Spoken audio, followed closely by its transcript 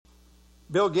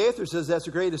Bill Gaither says that's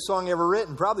the greatest song ever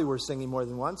written. Probably worth singing more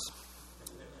than once.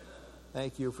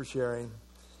 Thank you for sharing. If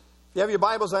you have your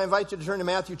Bibles, I invite you to turn to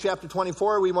Matthew chapter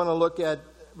 24. We want to look at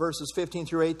verses 15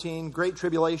 through 18. Great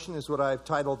Tribulation is what I've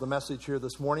titled the message here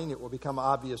this morning. It will become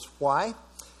obvious why.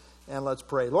 And let's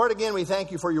pray. Lord, again, we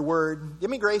thank you for your word. Give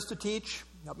me grace to teach.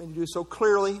 Help me to do so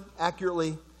clearly,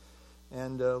 accurately.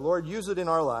 And Lord, use it in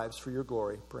our lives for your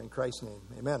glory. Pray in Christ's name.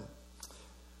 Amen.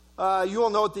 You will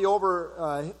note the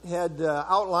overhead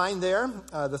outline there.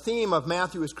 The theme of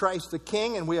Matthew is Christ the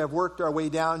King, and we have worked our way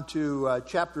down to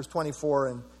chapters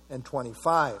 24 and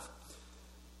 25.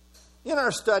 In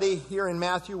our study here in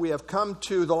Matthew, we have come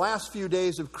to the last few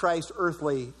days of Christ's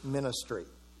earthly ministry.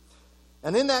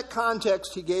 And in that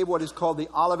context, he gave what is called the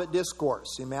Olivet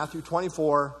Discourse in Matthew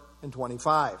 24 and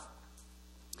 25.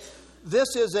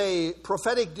 This is a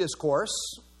prophetic discourse,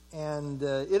 and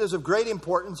it is of great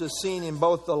importance as seen in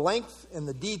both the length and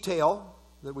the detail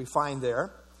that we find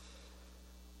there.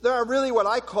 There are really what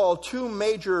I call two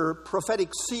major prophetic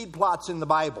seed plots in the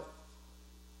Bible.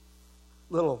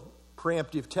 Little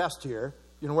preemptive test here.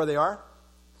 You know where they are?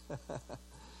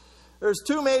 There's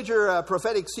two major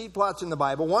prophetic seed plots in the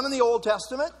Bible, one in the Old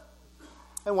Testament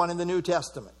and one in the New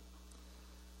Testament.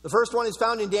 The first one is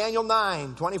found in Daniel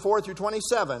 9, 24 through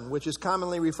 27, which is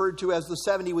commonly referred to as the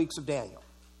 70 weeks of Daniel.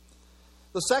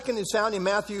 The second is found in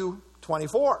Matthew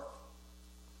 24.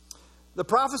 The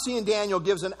prophecy in Daniel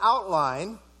gives an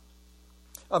outline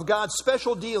of God's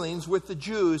special dealings with the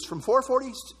Jews from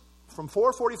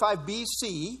 445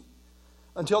 BC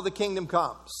until the kingdom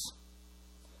comes.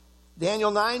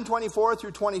 Daniel 9, 24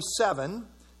 through 27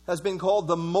 has been called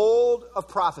the mold of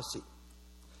prophecy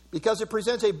because it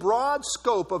presents a broad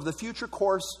scope of the future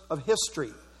course of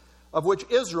history, of which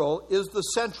Israel is the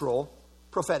central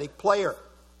prophetic player.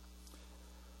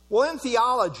 Well, in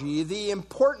theology, the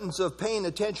importance of paying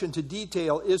attention to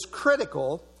detail is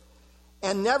critical,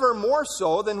 and never more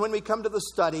so than when we come to the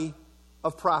study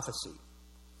of prophecy.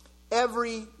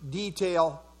 Every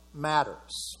detail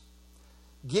matters.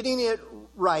 Getting it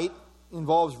right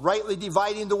involves rightly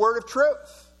dividing the word of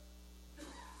truth.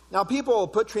 Now, people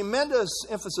put tremendous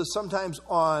emphasis sometimes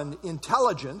on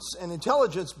intelligence, and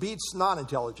intelligence beats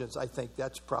non-intelligence. I think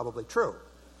that's probably true.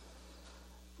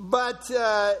 But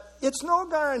it's no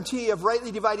guarantee of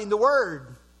rightly dividing the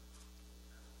word.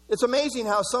 It's amazing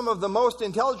how some of the most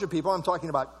intelligent people, I'm talking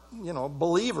about,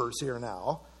 believers here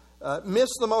now, miss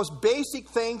the most basic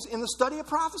things in the study of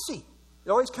prophecy. It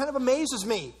always kind of amazes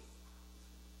me.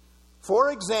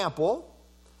 For example,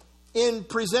 in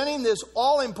presenting this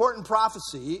all-important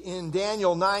prophecy in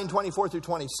Daniel 9, 24 through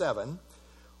 27,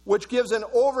 which gives an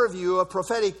overview of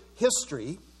prophetic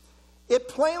history, it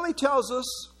plainly tells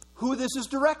us who this is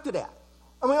directed at.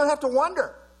 And we don't have to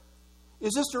wonder.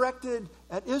 Is this directed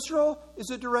at Israel?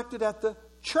 Is it directed at the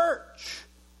church?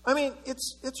 I mean,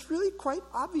 it's really quite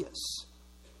obvious.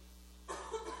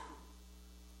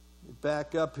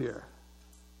 Back up here.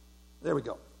 There we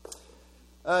go.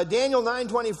 Daniel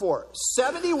 9:24.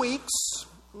 70 weeks,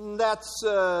 that's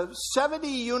 70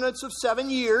 units of 7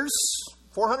 years,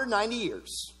 490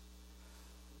 years,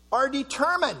 are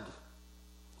determined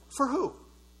for who?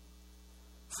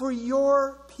 For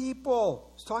your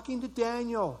people. He's talking to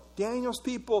Daniel. Daniel's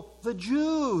people, the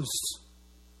Jews.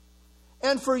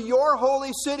 And for your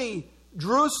holy city,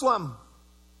 Jerusalem.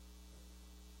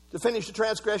 To finish the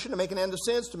transgression, to make an end of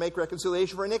sins, to make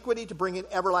reconciliation for iniquity, to bring in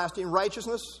everlasting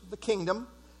righteousness, the kingdom,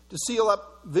 to seal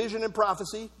up vision and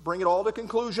prophecy, bring it all to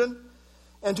conclusion,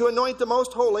 and to anoint the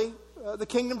most holy, the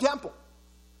kingdom temple.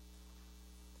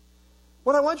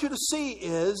 What I want you to see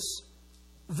is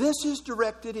this is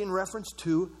directed in reference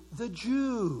to the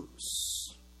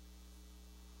Jews.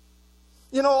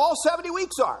 All 70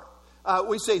 weeks are.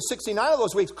 We say 69 of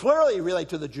those weeks clearly relate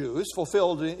to the Jews,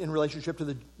 fulfilled in relationship to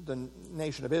the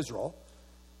nation of Israel.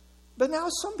 But now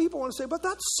some people want to say, but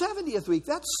that's 70th week.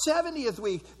 That's 70th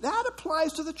week. That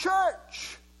applies to the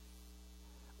church.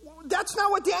 That's not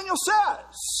what Daniel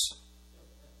says.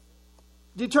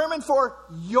 Determined for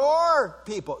your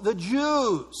people, the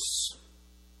Jews.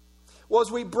 Well, as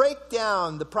we break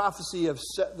down the prophecy of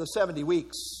the 70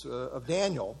 weeks of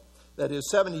Daniel, that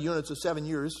is 70 units of 7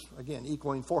 years, again,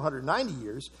 equaling 490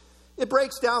 years, it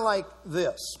breaks down like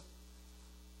this.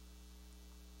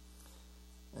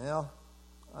 Well,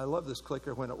 I love this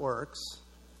clicker when it works.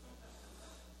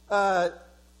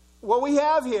 What we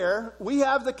have here, we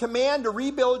have the command to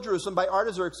rebuild Jerusalem by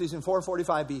Artaxerxes in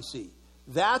 445 BC.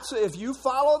 That's, if you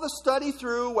follow the study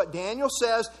through what Daniel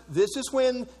says, this is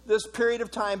when this period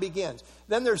of time begins.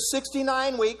 Then there's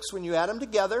 69 weeks when you add them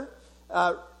together.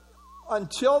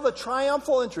 until the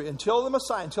triumphal entry, until the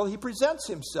Messiah, until he presents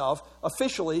himself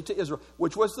officially to Israel,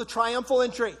 which was the triumphal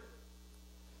entry.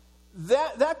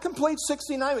 That completes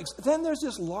 69 weeks. Then there's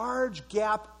this large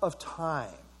gap of time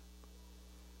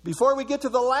before we get to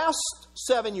the last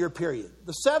 7-year period,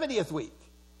 the 70th week.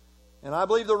 And I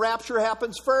believe the rapture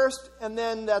happens first, and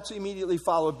then that's immediately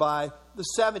followed by the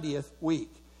 70th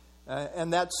week.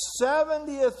 And that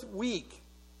 70th week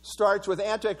starts with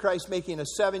Antichrist making a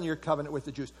 7-year covenant with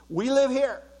the Jews. We live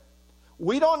here.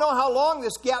 We don't know how long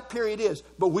this gap period is,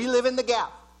 but we live in the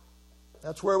gap.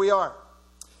 That's where we are.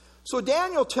 So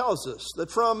Daniel tells us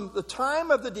that from the time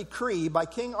of the decree by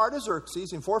King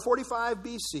Artaxerxes in 445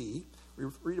 BC, we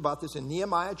read about this in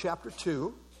Nehemiah chapter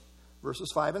 2,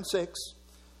 verses 5 and 6,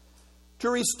 to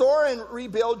restore and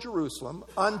rebuild Jerusalem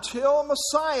until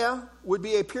Messiah would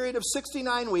be a period of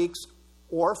 69 weeks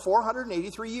or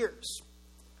 483 years.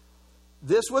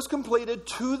 This was completed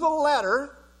to the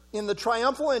letter in the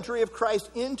triumphal entry of Christ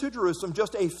into Jerusalem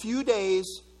just a few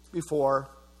days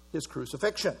before his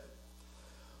crucifixion.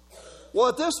 Well,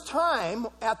 at this time,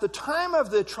 at the time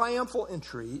of the triumphal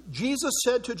entry, Jesus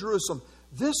said to Jerusalem,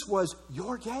 "This was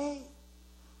your day."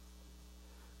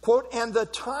 Quote, "and the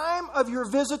time of your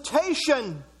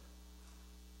visitation."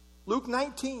 Luke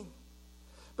 19.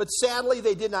 But sadly,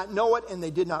 they did not know it, and they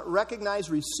did not recognize,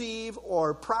 receive,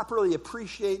 or properly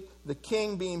appreciate the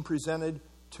king being presented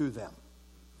to them.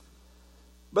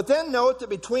 But then note that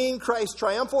between Christ's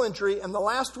triumphal entry and the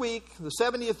last week, the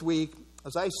 70th week,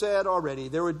 as I said already,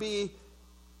 there would be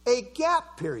a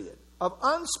gap period of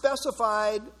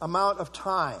unspecified amount of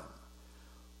time,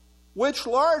 which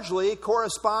largely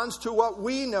corresponds to what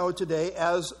we know today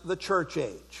as the church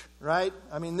age, right?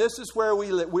 I mean, this is where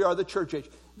we live. We are the church age.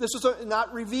 This is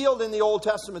not revealed in the Old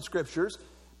Testament scriptures,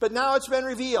 but now it's been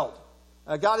revealed.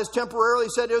 God has temporarily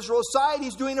set Israel aside.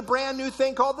 He's doing a brand new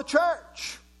thing called the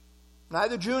church.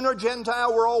 Neither Jew nor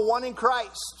Gentile, we're all one in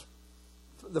Christ.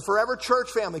 The forever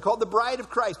church family called the bride of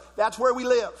Christ. That's where we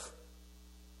live.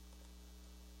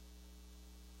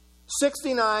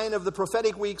 69 of the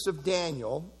prophetic weeks of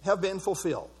Daniel have been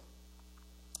fulfilled.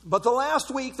 But the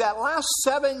last week, that last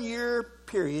 7-year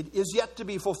period, is yet to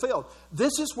be fulfilled.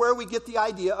 This is where we get the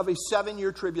idea of a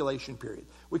 7-year tribulation period.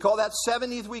 We call that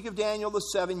 70th week of Daniel the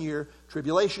 7-year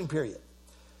tribulation period.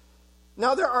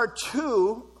 Now, there are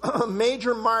two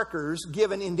major markers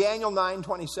given in Daniel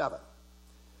 9:27,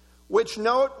 which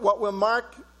note what will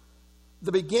mark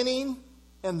the beginning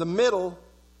and the middle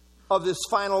of this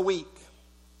final week.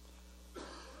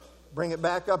 Bring it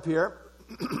back up here.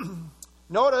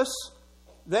 Notice,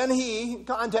 then he, in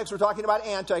context we're talking about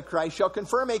Antichrist, shall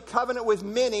confirm a covenant with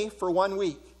many for 1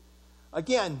 week.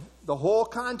 Again, the whole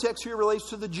context here relates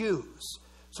to the Jews.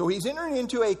 So he's entering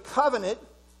into a covenant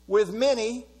with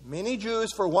many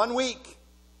Jews for 1 week.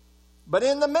 But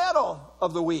in the middle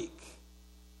of the week,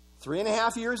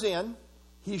 3.5 years in,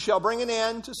 he shall bring an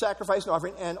end to sacrifice and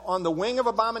offering, and on the wing of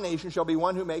abomination shall be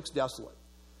one who makes desolate.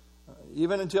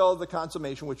 Even until the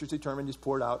consummation, which is determined, is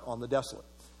poured out on the desolate.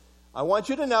 I want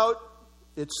you to note,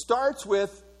 it starts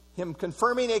with him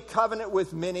confirming a covenant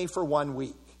with many for 1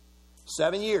 week.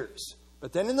 7 years.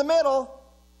 But then in the middle,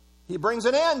 he brings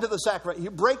an end to the sacrifice. He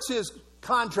breaks his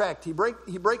contract. He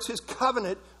breaks his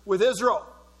covenant with Israel.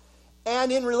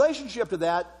 And in relationship to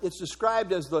that, it's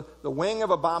described as the wing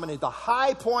of abomination, the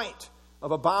high point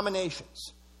of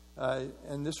abominations.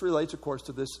 And this relates, of course,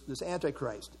 to this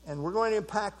Antichrist. And we're going to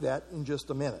unpack that in just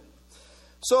a minute.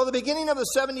 So the beginning of the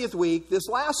 70th week, this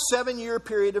last 7-year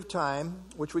period of time,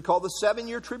 which we call the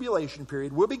 7-year tribulation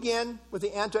period, will begin with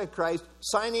the Antichrist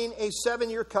signing a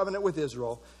 7-year covenant with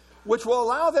Israel, which will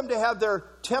allow them to have their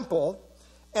temple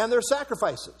and their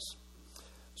sacrifices.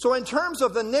 So in terms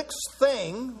of the next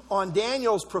thing on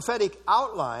Daniel's prophetic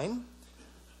outline,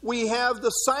 we have the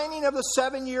signing of the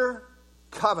 7-year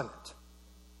covenant.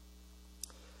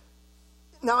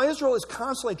 Now, Israel is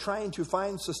constantly trying to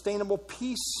find sustainable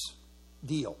peace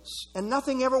deals, and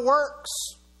nothing ever works.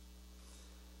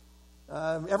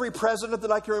 Every president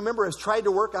that I can remember has tried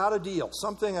to work out a deal,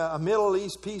 a Middle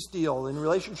East peace deal in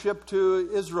relationship to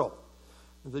Israel,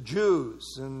 the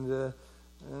Jews, and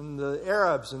the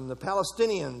Arabs, and the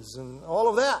Palestinians, and all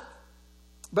of that.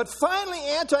 But finally,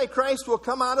 Antichrist will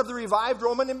come out of the revived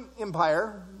Roman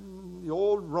Empire, the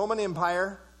old Roman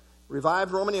Empire,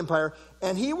 revived Roman Empire,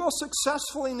 and he will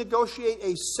successfully negotiate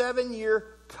a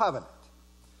 7-year covenant.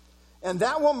 And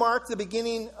that will mark the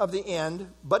beginning of the end,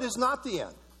 but is not the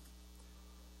end.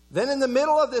 Then in the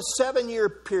middle of this 7-year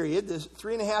period, this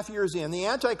 3.5 years in, the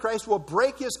Antichrist will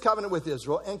break his covenant with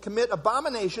Israel and commit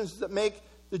abominations that make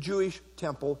the Jewish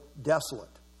temple desolate.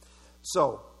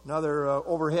 So, another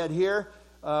overhead here.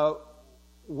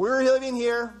 We're living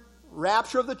here.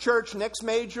 rapture of the church, next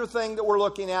major thing that we're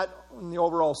looking at in the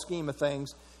overall scheme of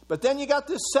things. But then you got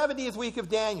this 70th week of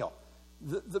Daniel.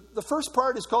 The first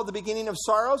part is called the beginning of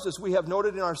sorrows, as we have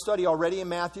noted in our study already in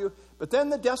Matthew. But then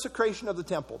the desecration of the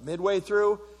temple, midway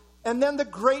through. And then the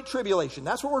Great Tribulation.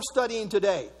 That's what we're studying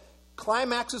today.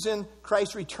 Climaxes in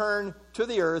Christ's return to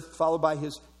the earth, followed by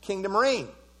his kingdom reign.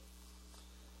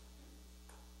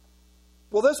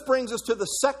 Well, this brings us to the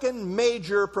second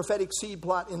major prophetic seed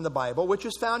plot in the Bible, which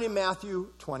is found in Matthew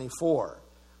 24,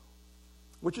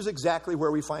 which is exactly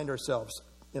where we find ourselves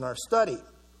in our study.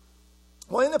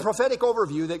 Well, in the prophetic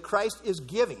overview that Christ is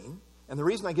giving, and the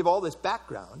reason I give all this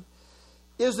background,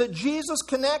 is that Jesus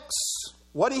connects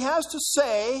what he has to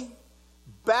say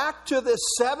back to the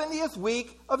 70th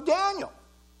week of Daniel.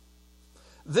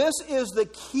 This is the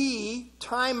key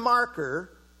time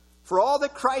marker for all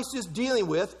that Christ is dealing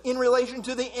with in relation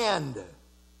to the end.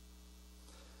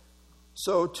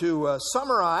 So to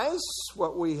summarize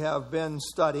what we have been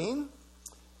studying,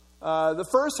 the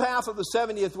first half of the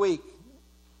 70th week,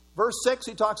 verse 6,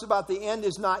 he talks about the end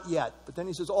is not yet. But then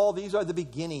he says, all these are the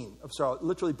beginning of sorrow,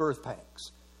 literally birth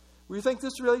pangs. We think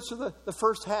this relates to the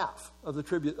first half of the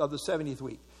 70th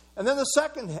week. And then the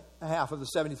second half of the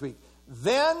 70th week.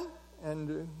 Then,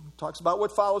 and talks about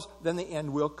what follows, then the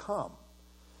end will come.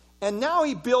 And now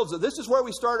he builds it. This is where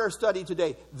we start our study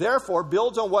today. Therefore,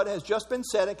 builds on what has just been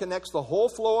said and connects the whole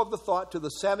flow of the thought to the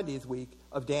 70th week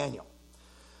of Daniel.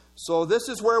 So this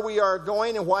is where we are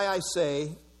going, and why I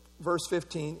say verse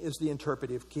 15 is the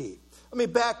interpretive key. Let me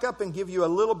back up and give you a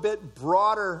little bit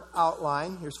broader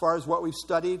outline as far as what we've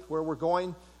studied, where we're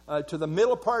going to the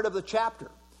middle part of the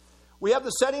chapter. We have the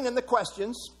setting and the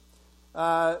questions.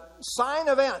 Sign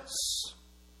events.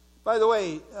 By the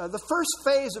way, the first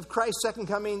phase of Christ's second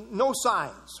coming, no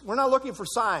signs. We're not looking for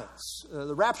signs.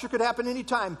 The rapture could happen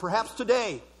anytime, perhaps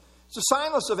today. It's a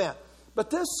signless event.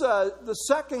 But this, the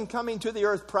second coming to the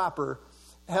earth proper,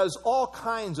 has all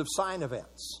kinds of sign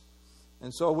events.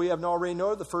 And so we have already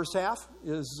noted the first half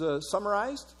is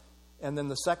summarized, and then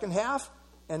the second half,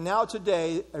 and now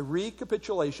today a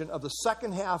recapitulation of the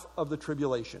second half of the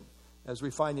tribulation, as we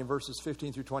find in verses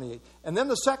 15 through 28. And then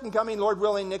the second coming, Lord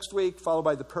willing, next week, followed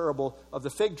by the parable of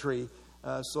the fig tree.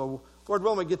 So Lord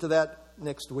willing, we'll get to that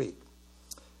next week.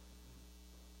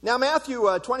 Now Matthew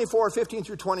 24, 15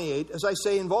 through 28, as I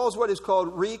say, involves what is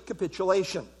called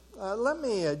recapitulation.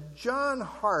 John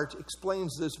Hart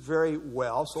explains this very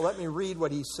well, so let me read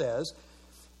what he says.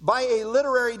 By a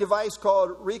literary device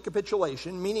called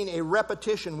recapitulation, meaning a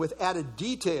repetition with added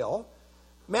detail,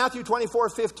 Matthew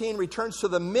 24:15 returns to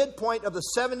the midpoint of the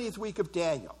 70th week of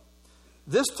Daniel.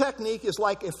 This technique is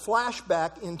like a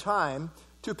flashback in time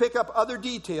to pick up other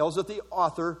details that the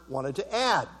author wanted to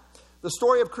add. The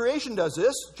story of creation does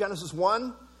this. Genesis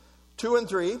 1, 2, and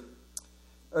 3,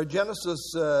 or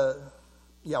Genesis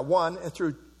 1 and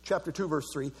through chapter 2, verse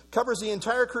 3, covers the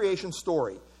entire creation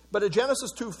story. But at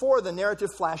Genesis 2:4, the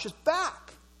narrative flashes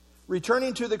back,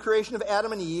 returning to the creation of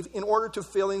Adam and Eve in order to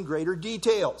fill in greater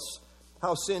details,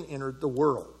 how sin entered the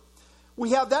world.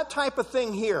 We have that type of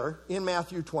thing here in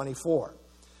Matthew 24.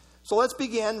 So let's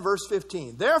begin verse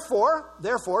 15.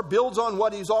 Therefore, builds on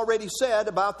what he's already said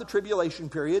about the tribulation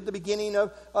period, the beginning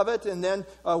of it, and then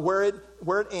where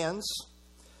it ends.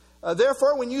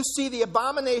 Therefore, when you see the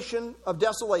abomination of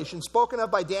desolation spoken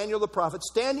of by Daniel the prophet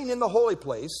standing in the holy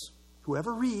place,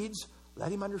 whoever reads,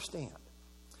 let him understand.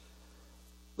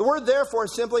 The word therefore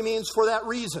simply means for that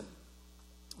reason,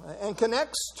 and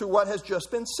connects to what has just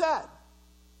been said.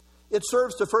 It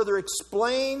serves to further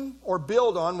explain or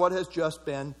build on what has just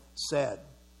been said.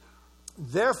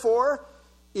 Therefore,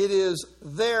 it is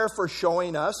there for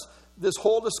showing us this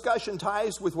whole discussion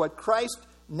ties with what Christ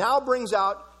now brings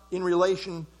out in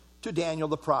relation to Daniel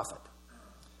the prophet.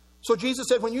 So Jesus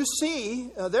said, when you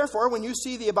see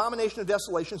the abomination of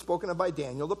desolation spoken of by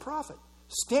Daniel the prophet,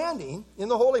 standing in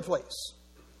the holy place.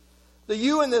 The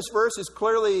you in this verse is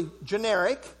clearly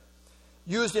generic,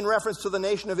 used in reference to the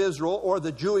nation of Israel or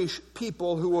the Jewish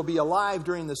people who will be alive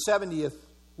during the 70th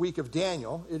week of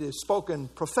Daniel. It is spoken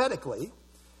prophetically.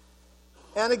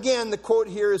 And again, the quote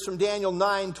here is from Daniel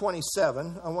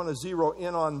 9:27. I want to zero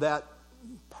in on that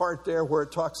part there where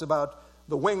it talks about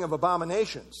the wing of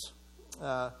abominations.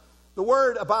 The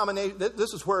word abomination,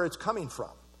 this is where it's coming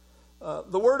from.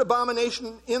 The word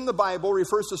abomination in the Bible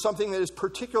refers to something that is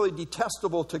particularly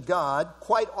detestable to God,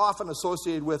 quite often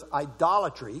associated with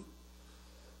idolatry.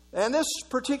 And this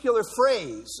particular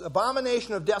phrase,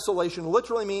 abomination of desolation,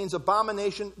 literally means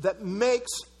abomination that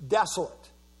makes desolate.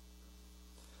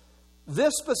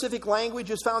 This specific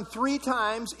language is found 3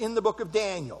 times in the book of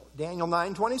Daniel. Daniel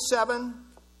 9:27,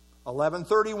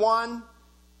 11:31,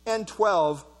 and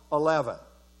 12:11.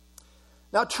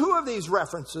 Now, two of these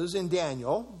references in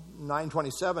Daniel,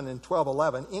 9:27 and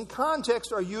 12:11, in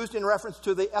context are used in reference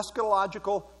to the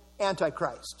eschatological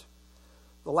Antichrist,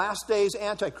 the last days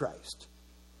Antichrist,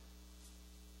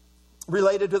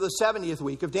 related to the 70th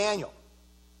week of Daniel.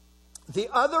 The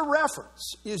other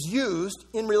reference is used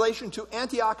in relation to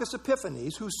Antiochus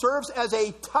Epiphanes, who serves as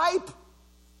a type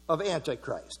of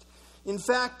Antichrist. In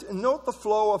fact, note the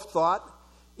flow of thought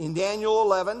in Daniel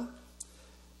 11,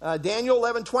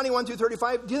 21 through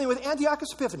 35, dealing with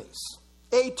Antiochus Epiphanes,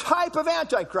 a type of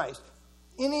Antichrist.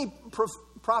 Any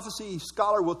prophecy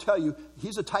scholar will tell you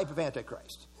he's a type of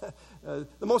Antichrist. The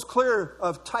most clear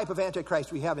of type of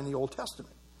Antichrist we have in the Old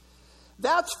Testament.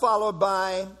 That's followed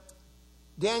by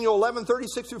Daniel 11,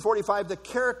 36 through 45, the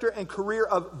character and career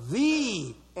of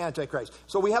the Antichrist.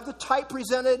 So we have the type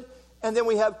presented, and then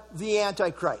we have the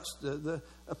Antichrist,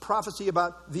 a prophecy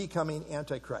about the coming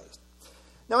Antichrist.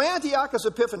 Now, Antiochus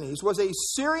Epiphanes was a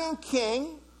Syrian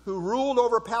king who ruled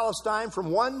over Palestine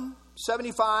from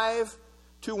 175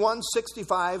 to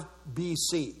 165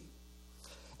 BC.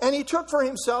 And he took for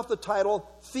himself the title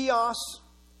Theos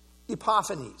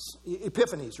Epiphanes,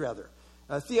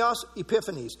 Theos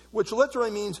Epiphanes, which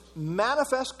literally means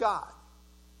manifest God.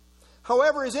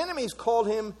 However, his enemies called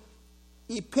him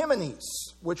Epimanes,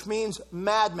 which means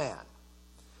madman.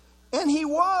 And he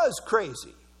was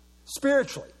crazy,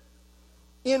 spiritually.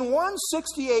 In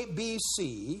 168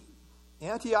 BC,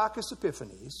 Antiochus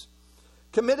Epiphanes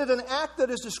committed an act that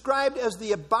is described as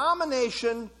the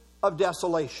abomination of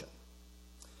desolation.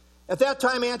 At that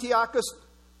time, Antiochus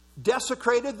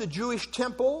desecrated the Jewish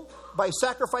temple by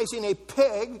sacrificing a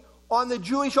pig on the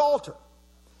Jewish altar.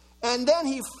 And then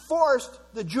he forced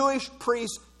the Jewish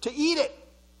priests to eat it.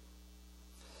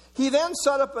 He then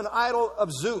set up an idol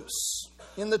of Zeus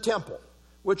in the temple,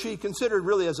 which he considered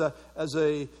really as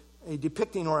a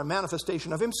depicting or a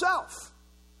manifestation of himself.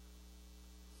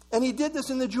 And he did this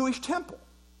in the Jewish temple.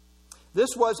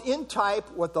 This was in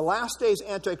type what the last days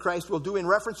Antichrist will do in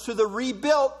reference to the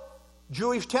rebuilt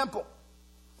Jewish temple.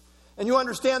 And you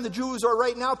understand the Jews are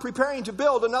right now preparing to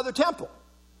build another temple.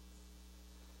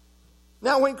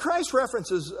 Now, when Christ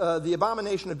references the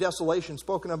abomination of desolation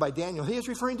spoken of by Daniel, he is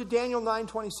referring to Daniel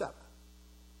 9:27,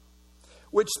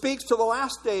 which speaks to the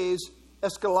last days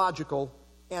eschatological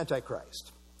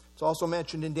Antichrist. It's also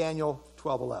mentioned in Daniel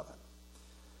 12:11.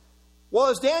 Well,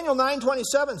 as Daniel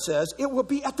 9:27 says, it will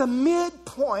be at the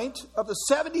midpoint of the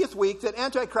 70th week that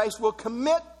Antichrist will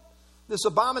commit this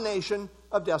abomination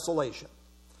of desolation.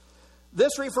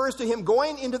 This refers to him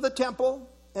going into the temple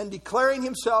and declaring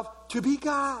himself to be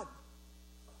God.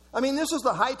 I mean, this is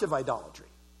the height of idolatry.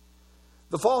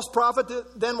 The false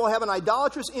prophet then will have an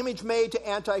idolatrous image made to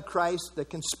Antichrist that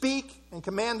can speak and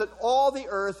command that all the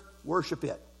earth worship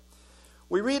it.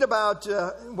 We read about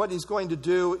what he's going to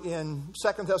do in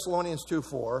 2 Thessalonians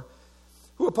 2:4,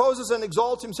 who opposes and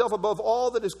exalts himself above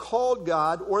all that is called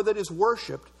God or that is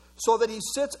worshipped, so that he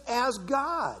sits as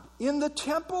God in the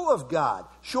temple of God,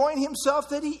 showing himself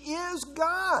that he is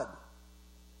God.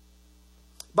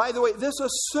 By the way, this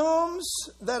assumes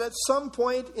that at some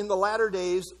point in the latter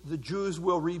days, the Jews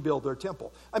will rebuild their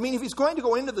temple. I mean, if he's going to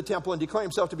go into the temple and declare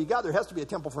himself to be God, there has to be a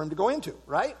temple for him to go into,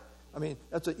 right? I mean,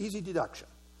 that's an easy deduction.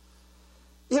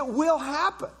 It will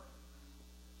happen.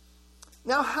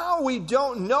 Now, how we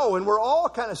don't know, and we're all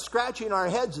kind of scratching our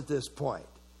heads at this point.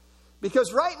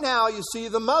 Because right now, you see,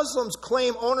 the Muslims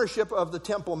claim ownership of the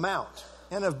Temple Mount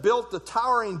and have built the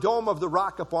towering dome of the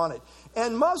rock upon it.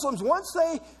 And Muslims, once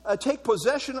they take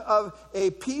possession of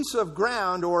a piece of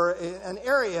ground or an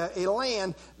area, a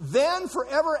land, then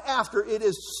forever after it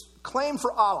is claimed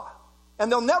for Allah.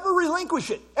 And they'll never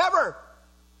relinquish it, ever.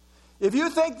 If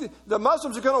you think the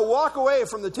Muslims are going to walk away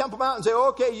from the Temple Mount and say,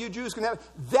 okay, you Jews can have it,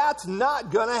 that's not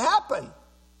going to happen.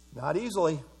 Not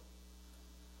easily.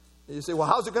 You say, well,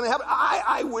 how's it going to happen?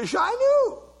 I wish I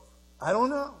knew. I don't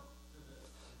know.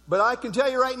 But I can tell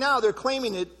you right now, they're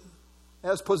claiming it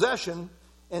as possession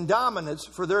and dominance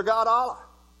for their God Allah.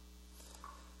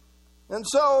 And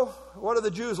so, what are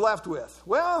the Jews left with?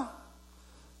 Well,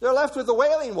 they're left with the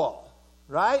Wailing Wall,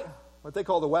 right? What they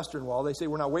call the Western Wall. They say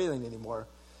we're not wailing anymore.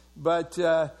 But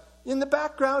in the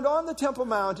background on the Temple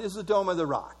Mount is the Dome of the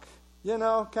Rock. You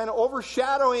know, kind of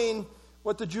overshadowing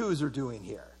what the Jews are doing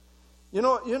here. You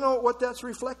know what that's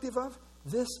reflective of?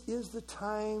 This is the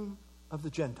time of the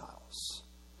Gentiles.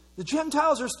 The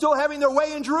Gentiles are still having their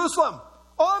way in Jerusalem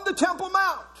on the Temple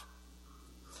Mount.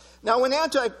 Now, when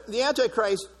the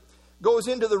Antichrist goes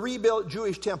into the rebuilt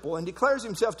Jewish temple and declares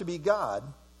himself to be God,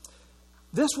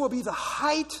 this will be the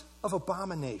height of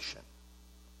abomination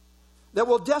that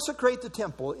will desecrate the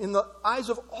temple in the eyes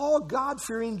of all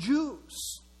God-fearing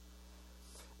Jews.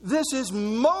 This is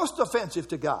most offensive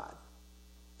to God,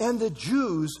 and the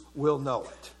Jews will know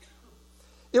it.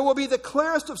 It will be the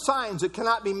clearest of signs that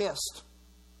cannot be missed.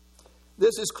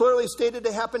 This is clearly stated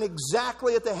to happen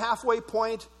exactly at the halfway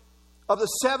point of the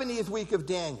 70th week of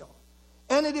Daniel.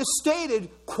 And it is stated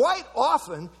quite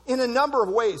often in a number of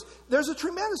ways. There's a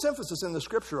tremendous emphasis in the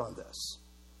Scripture on this.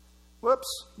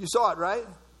 Whoops, you saw it, right?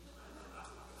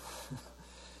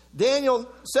 Daniel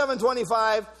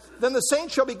 7:25, then the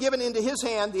saints shall be given into his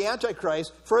hand, the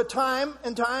Antichrist, for a time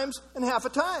and times and half a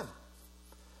time.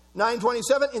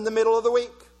 9:27, in the middle of the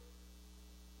week.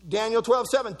 Daniel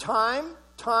 12:7, time,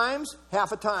 times,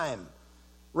 half a time.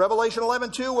 Revelation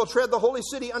 11:2 will tread the holy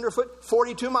city underfoot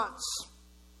 42 months.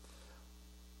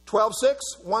 12:6,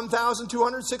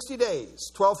 1,260 days.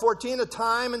 12:14, a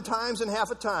time and times and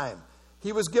half a time.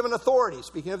 He was given authority,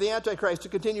 speaking of the Antichrist, to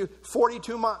continue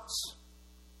 42 months.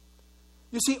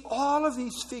 You see, all of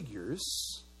these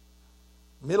figures,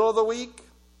 middle of the week,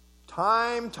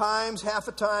 time, times, half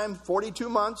a time, 42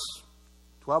 months,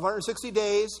 1,260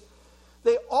 days,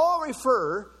 they all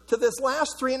refer to this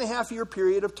last 3.5-year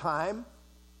period of time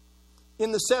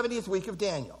in the 70th week of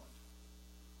Daniel.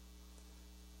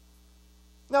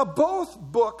 Now, both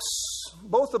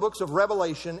the books of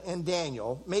Revelation and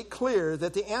Daniel make clear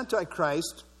that the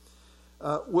Antichrist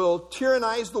will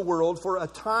tyrannize the world for a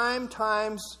time,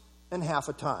 times, and half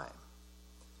a time.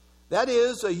 That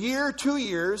is, a year, 2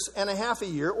 years, and a half a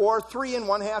year, or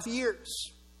 3.5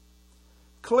 years.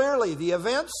 Clearly, the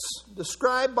events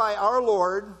described by our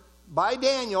Lord, by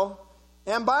Daniel,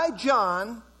 and by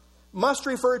John must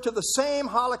refer to the same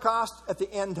Holocaust at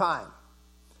the end time,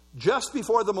 just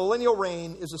before the millennial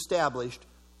reign is established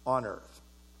on earth.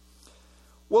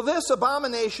 Well, this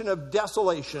abomination of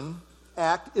desolation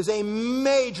act is a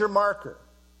major marker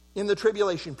in the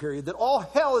tribulation period that all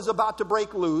hell is about to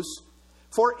break loose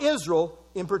for Israel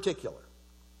in particular.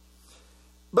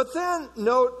 But then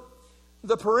note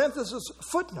the parenthesis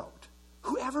footnote.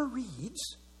 Whoever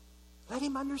reads, let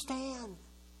him understand.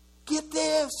 Get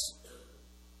this.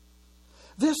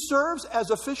 This serves as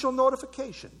official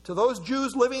notification to those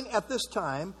Jews living at this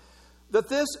time that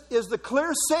this is the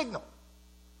clear signal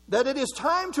that it is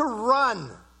time to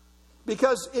run,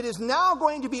 because it is now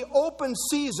going to be open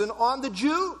season on the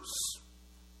Jews.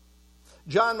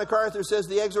 John MacArthur says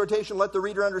the exhortation, let the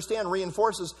reader understand,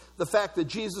 reinforces the fact that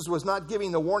Jesus was not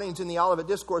giving the warnings in the Olivet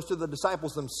Discourse to the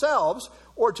disciples themselves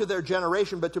or to their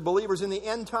generation, but to believers in the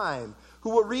end time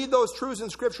who will read those truths in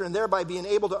Scripture and thereby being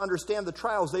able to understand the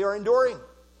trials they are enduring.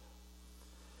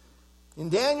 In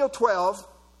Daniel 12,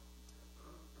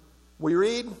 we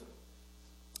read,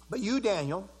 but you,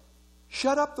 Daniel,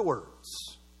 shut up the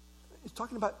words. He's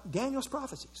talking about Daniel's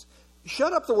prophecies.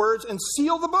 Shut up the words and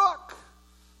seal the book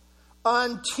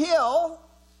until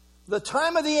the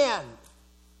time of the end.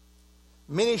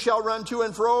 Many shall run to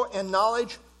and fro, and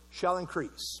knowledge shall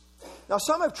increase. Now,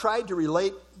 some have tried to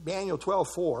relate Daniel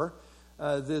 12:4,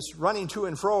 this running to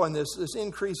and fro and this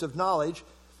increase of knowledge,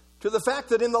 to the fact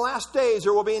that in the last days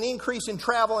there will be an increase in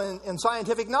travel and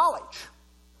scientific knowledge.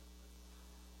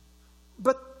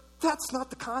 But that's not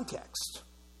the context.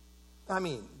 I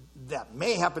mean, that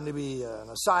may happen to be an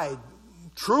aside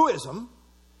truism,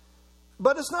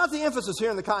 but it's not the emphasis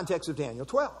here in the context of Daniel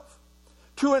 12.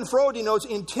 To and fro denotes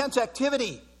intense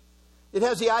activity. It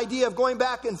has the idea of going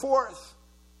back and forth,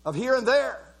 of here and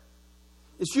there.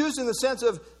 It's used in the sense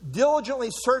of diligently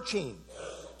searching,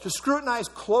 to scrutinize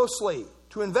closely,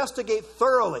 to investigate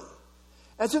thoroughly.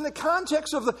 And it's in the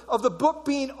context of the book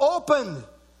being opened,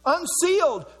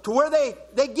 unsealed, to where they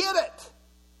get it.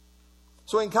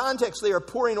 So in context, they are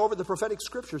poring over the prophetic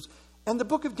scriptures, and the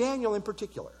book of Daniel in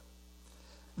particular.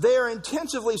 They are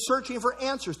intensively searching for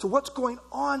answers to what's going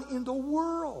on in the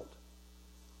world.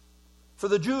 For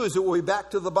the Jews, it will be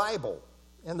back to the Bible,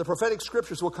 and the prophetic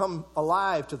scriptures will come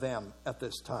alive to them at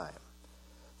this time.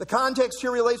 The context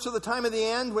here relates to the time of the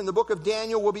end when the book of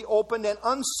Daniel will be opened and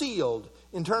unsealed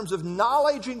in terms of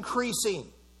knowledge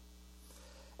increasing.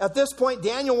 At this point,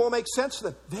 Daniel will make sense to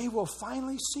them. They will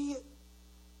finally see it.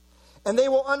 And they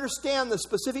will understand the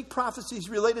specific prophecies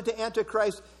related to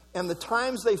Antichrist and the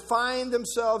times they find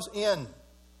themselves in.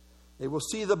 They will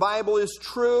see the Bible is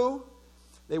true.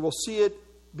 They will see it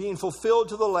being fulfilled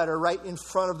to the letter right in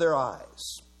front of their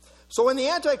eyes. So when the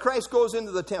Antichrist goes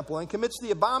into the temple and commits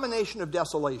the abomination of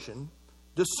desolation,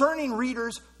 discerning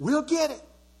readers will get it.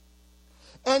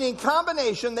 And in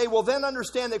combination, they will then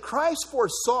understand that Christ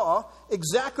foresaw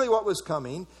exactly what was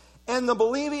coming, and the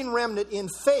believing remnant in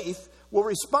faith will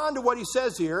respond to what he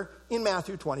says here in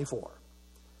Matthew 24.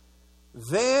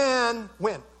 Then then,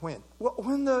 when? Well,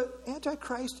 when the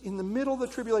Antichrist in the middle of the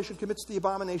tribulation commits the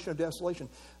abomination of desolation,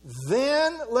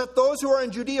 then let those who are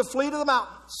in Judea flee to the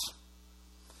mountains.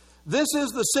 This is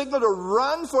the signal to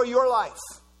run for your life.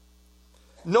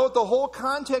 Note the whole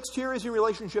context here is in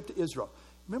relationship to Israel.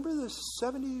 Remember the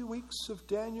 70 weeks of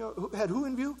Daniel? Who had who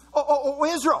in view?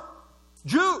 Israel.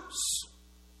 Jews.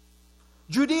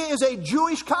 Judea is a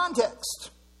Jewish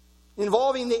context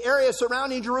involving the area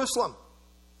surrounding Jerusalem.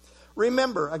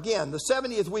 Remember, again, the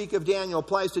 70th week of Daniel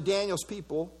applies to Daniel's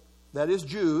people, that is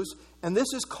Jews, and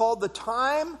this is called the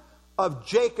time of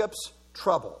Jacob's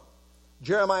trouble.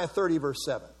 Jeremiah 30, verse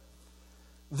 7.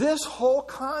 This whole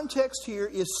context here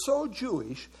is so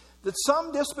Jewish that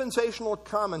some dispensational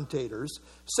commentators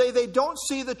say they don't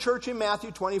see the church in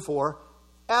Matthew 24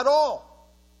 at all.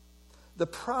 The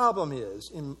problem is,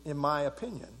 in my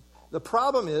opinion, the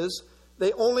problem is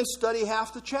they only study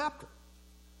half the chapter.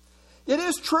 It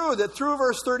is true that through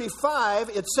verse 35,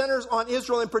 it centers on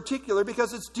Israel in particular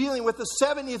because it's dealing with the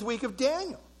 70th week of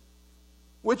Daniel,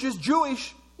 which is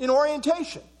Jewish in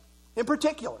orientation in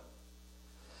particular.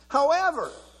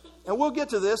 However, and we'll get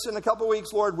to this in a couple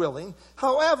weeks, Lord willing.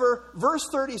 However, verse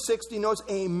 36 denotes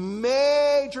a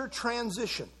major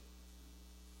transition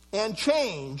and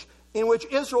change in which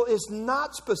Israel is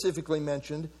not specifically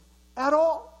mentioned at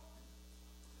all.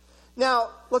 Now,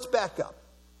 let's back up.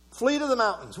 Flee to the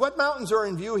mountains. What mountains are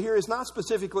in view here is not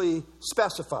specifically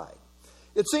specified.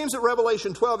 It seems that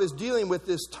Revelation 12 is dealing with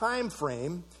this time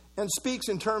frame and speaks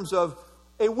in terms of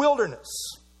a wilderness.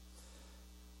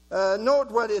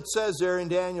 Note what it says there in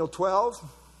Daniel 12.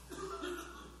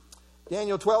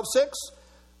 Daniel 12:6.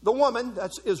 The woman,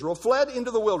 that's Israel, fled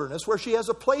into the wilderness where she has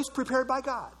a place prepared by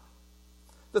God,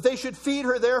 that they should feed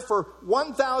her there for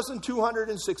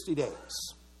 1,260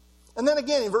 days. And then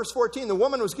again in verse 14, the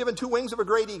woman was given 2 wings of a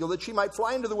great eagle that she might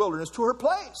fly into the wilderness to her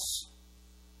place,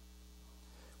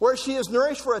 where she is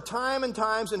nourished for a time and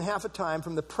times and half a time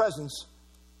from the presence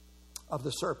of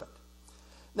the serpent.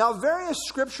 Now, various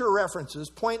scripture references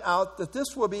point out that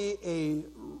this will be a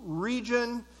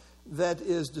region that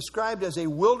is described as a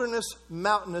wilderness,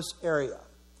 mountainous area.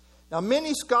 Now,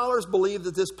 many scholars believe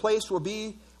that this place will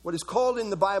be what is called in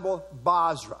the Bible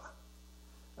Basra.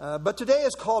 But today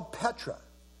it's called Petra,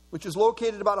 which is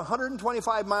located about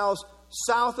 125 miles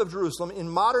south of Jerusalem in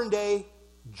modern-day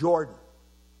Jordan.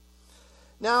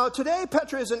 Now, today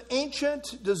Petra is an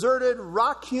ancient, deserted,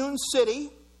 rock-hewn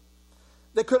city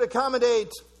that could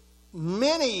accommodate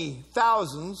many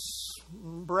thousands,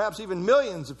 perhaps even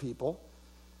millions of people.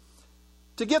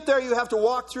 To get there, you have to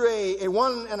walk through a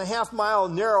 1.5 mile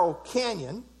narrow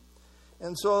canyon.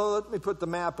 And so let me put the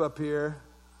map up here.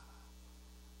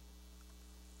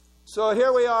 So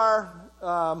here we are,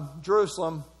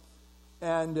 Jerusalem,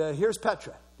 and here's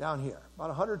Petra down here, about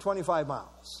 125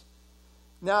 miles.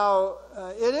 Now,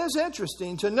 it is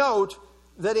interesting to note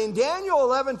that in Daniel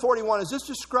 11:41, as this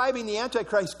describing the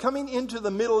Antichrist coming into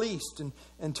the Middle East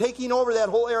and taking over that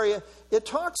whole area, it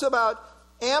talks about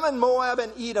Ammon, Moab,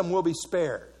 and Edom will be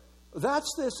spared.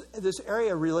 That's this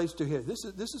area relates to here. This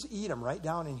is Edom right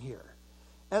down in here.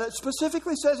 And it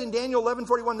specifically says in Daniel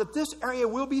 11:41 that this area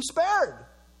will be spared.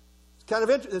 It's kind of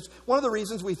interesting. It's one of the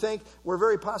reasons we think we're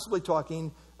very possibly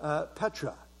talking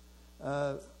Petra,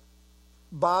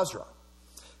 Basra.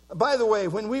 By the way,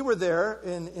 when we were there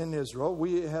in Israel,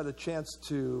 we had a chance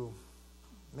to,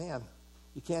 man,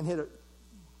 you can't hit it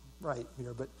right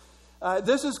here, but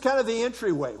this is kind of the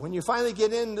entryway. When you finally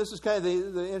get in, this is kind of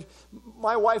the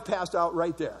my wife passed out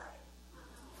right there.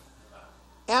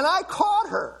 And I caught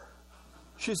her.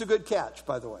 She's a good catch,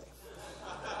 by the way.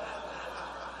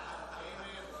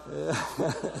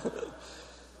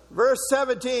 Verse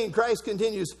 17, Christ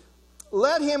continues,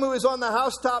 let him who is on the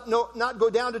housetop not go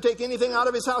down to take anything out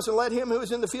of his house, and let him who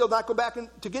is in the field not go back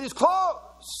to get his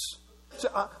clothes. So,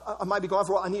 I might be gone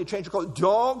for a while. I need to change your clothes.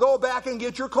 Don't go back and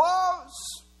get your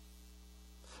clothes.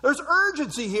 There's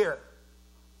urgency here.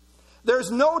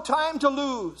 There's no time to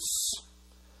lose.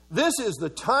 This is the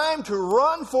time to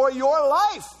run for your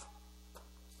life.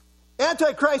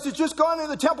 Antichrist has just gone into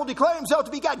the temple, declared himself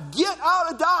to be God. Get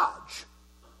out of Dodge.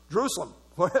 Jerusalem,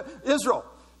 Israel.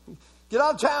 Get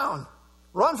out of town.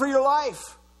 Run for your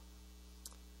life.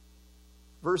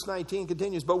 Verse 19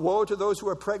 continues, but woe to those who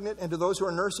are pregnant and to those who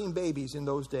are nursing babies in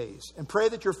those days. And pray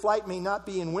that your flight may not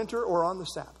be in winter or on the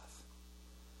Sabbath.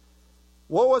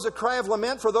 Woe is a cry of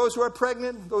lament for those who are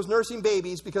pregnant, those nursing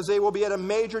babies, because they will be at a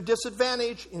major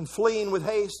disadvantage in fleeing with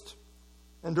haste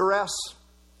and duress.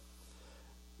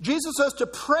 Jesus says to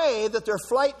pray that their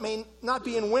flight may not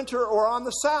be in winter or on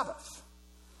the Sabbath.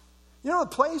 You know, the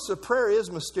place of prayer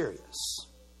is mysterious,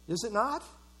 is it not?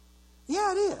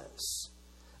 Yeah, it is.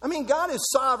 I mean, God is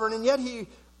sovereign, and yet he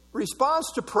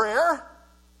responds to prayer.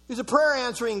 He's a prayer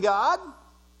answering God.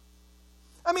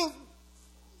 I mean,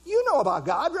 you know about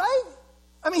God, right?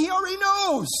 I mean, he already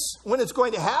knows when it's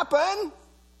going to happen.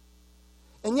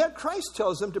 And yet Christ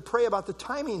tells them to pray about the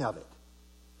timing of it.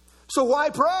 So why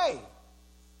pray?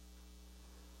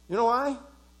 You know why?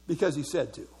 Because he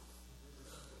said to.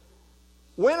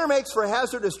 Winter makes for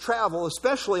hazardous travel,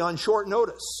 especially on short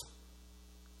notice.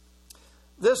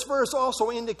 This verse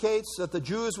also indicates that the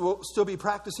Jews will still be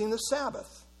practicing the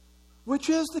Sabbath, which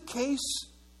is the case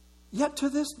yet to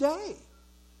this day.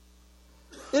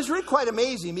 It's really quite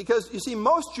amazing because, you see,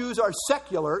 most Jews are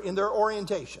secular in their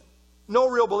orientation. No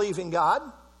real belief in God.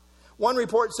 One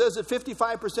report says that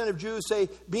 55% of Jews say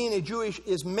being a Jewish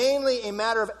is mainly a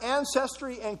matter of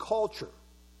ancestry and culture,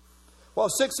 while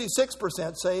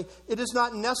 66% say it is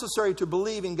not necessary to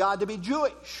believe in God to be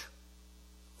Jewish.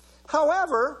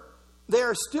 However, they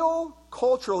are still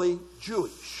culturally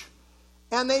Jewish,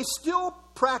 and they still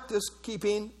practice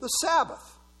keeping the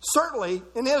Sabbath, certainly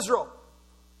in Israel.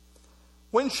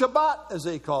 When Shabbat, as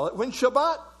they call it, when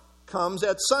Shabbat comes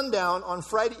at sundown on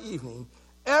Friday evening,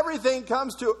 everything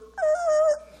comes to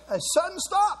a sudden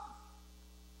stop.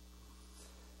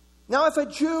 Now, if a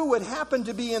Jew would happen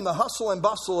to be in the hustle and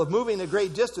bustle of moving a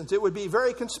great distance, it would be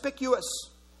very conspicuous,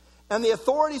 and the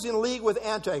authorities in league with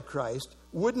Antichrist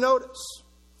would notice.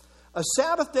 A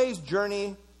Sabbath day's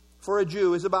journey for a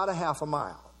Jew is about a half a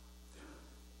mile.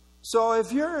 So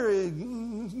if you're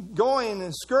going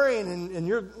and scurrying and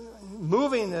you're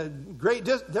moving a great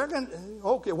distance, they're going to,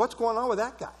 okay, what's going on with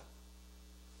that guy?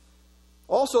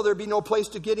 Also, there'd be no place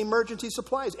to get emergency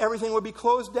supplies. Everything would be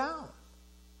closed down.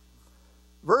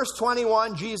 Verse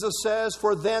 21, Jesus says,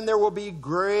 "For then there will be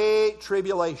great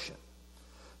tribulation,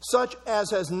 such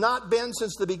as has not been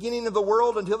since the beginning of the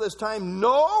world until this time,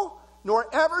 no, nor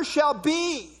ever shall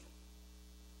be."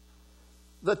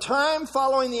 The time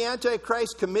following the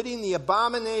Antichrist committing the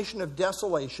abomination of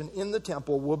desolation in the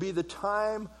temple will be the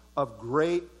time of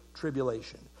great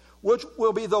tribulation, which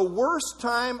will be the worst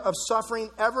time of suffering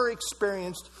ever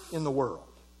experienced in the world.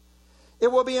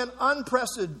 It will be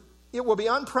unprecedented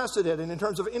in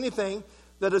terms of anything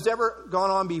that has ever gone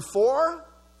on before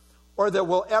or that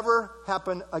will ever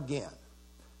happen again.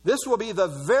 This will be the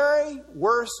very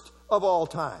worst of all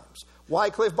times.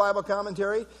 Wycliffe Bible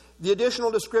Commentary, the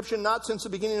additional description, not since the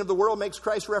beginning of the world, makes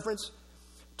Christ's reference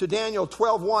to Daniel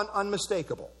 12:1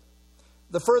 unmistakable.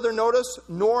 The further notice,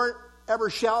 nor ever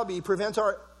shall be, prevents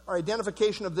our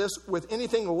identification of this with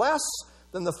anything less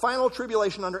than the final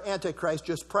tribulation under Antichrist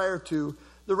just prior to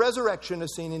the resurrection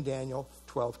as seen in Daniel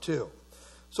 12:2.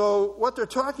 So what they're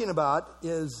talking about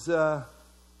is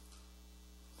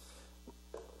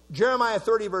Jeremiah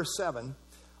 30 verse 7.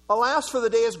 "Alas, for the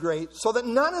day is great, so that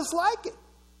none is like it."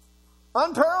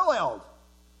 Unparalleled.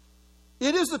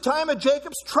 It is the time of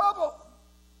Jacob's trouble.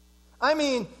 I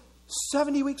mean,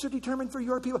 70 weeks are determined for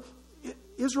your people.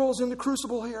 Israel's in the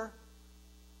crucible here.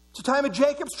 It's a time of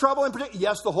Jacob's trouble in particular.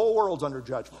 Yes, the whole world's under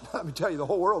judgment. Let me tell you, the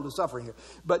whole world is suffering here.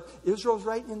 But Israel's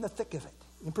right in the thick of it.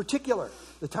 In particular,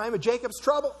 the time of Jacob's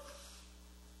trouble.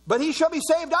 But he shall be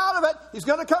saved out of it. He's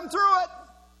going to come through it.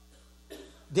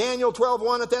 Daniel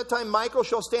 12:1, "At that time Michael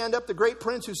shall stand up, the great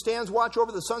prince who stands watch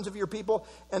over the sons of your people,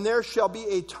 and there shall be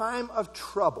a time of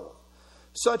trouble,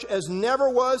 such as never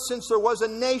was since there was a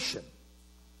nation,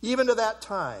 even to that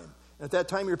time. And at that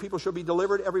time your people shall be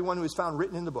delivered, everyone who is found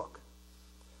written in the book."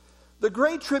 The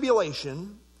Great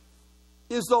Tribulation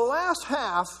is the last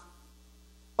half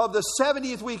of the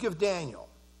 70th week of Daniel,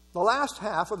 the last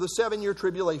half of the 7-year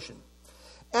tribulation.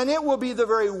 And it will be the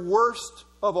very worst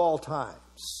of all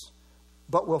times,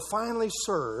 but will finally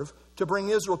serve to bring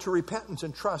Israel to repentance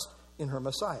and trust in her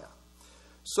Messiah.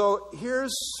 So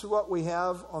here's what we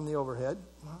have on the overhead.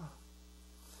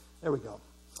 There we go.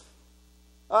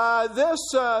 This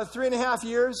 3.5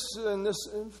 years, and this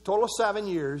total of 7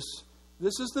 years,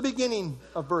 this is the beginning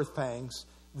of birth pangs.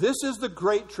 This is the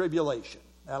Great Tribulation.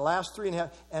 That last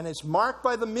 3.5, and it's marked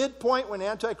by the midpoint when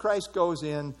Antichrist goes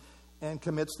in and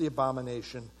commits the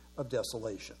abomination of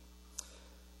desolation.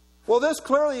 Well, this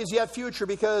clearly is yet future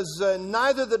because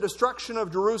neither the destruction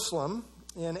of Jerusalem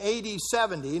in AD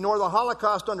 70 nor the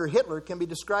Holocaust under Hitler can be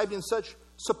described in such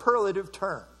superlative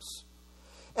terms.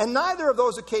 And neither of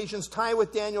those occasions tie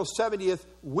with Daniel's 70th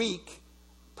week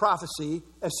prophecy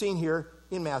as seen here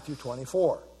in Matthew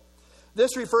 24.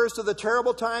 This refers to the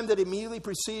terrible time that immediately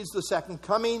precedes the second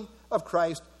coming of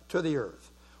Christ to the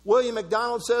earth. William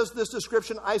MacDonald says this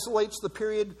description isolates the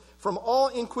period from all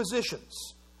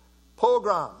inquisitions,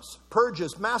 pogroms,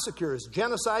 purges, massacres,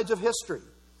 genocides of history.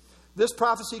 This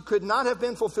prophecy could not have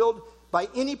been fulfilled by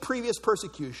any previous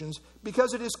persecutions,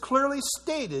 because it is clearly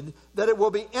stated that it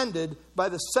will be ended by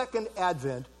the second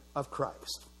advent of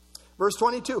Christ. Verse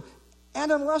 22,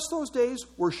 and unless those days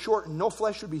were shortened, no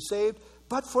flesh should be saved,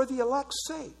 but for the elect's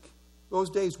sake, those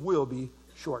days will be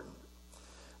shortened.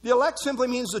 The elect simply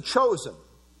means the chosen.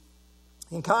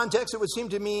 In context, it would seem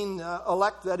to mean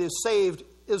elect, that is, saved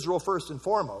Israel first and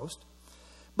foremost.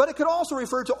 But it could also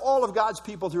refer to all of God's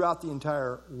people throughout the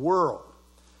entire world.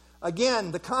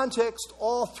 Again, the context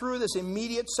all through this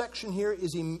immediate section here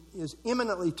is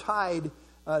imminently tied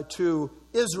to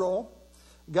Israel.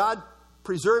 God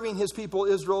preserving his people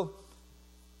Israel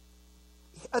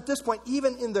at this point,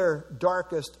 even in their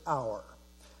darkest hour.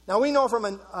 Now we know from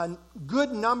a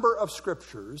good number of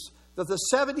scriptures that the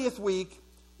 70th week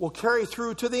will carry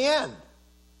through to the end.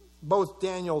 Both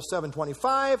Daniel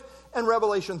 7:25 and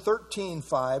Revelation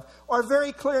 13:5 are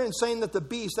very clear in saying that the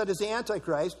beast, that is the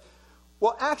Antichrist,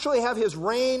 will actually have his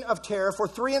reign of terror for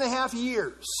 3.5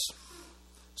 years.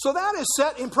 So that is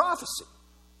set in prophecy,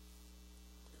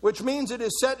 which means it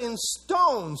is set in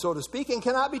stone, so to speak, and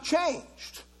cannot be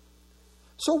changed.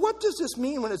 So what does this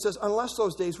mean when it says, unless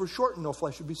those days were shortened, no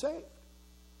flesh should be saved?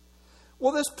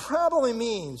 Well, this probably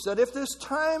means that if this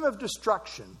time of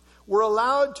destruction were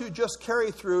allowed to just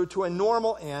carry through to a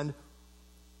normal end,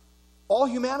 all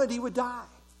humanity would die.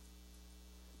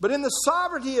 But in the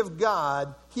sovereignty of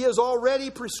God, he has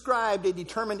already prescribed a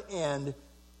determined end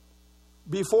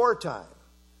before time.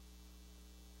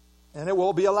 And it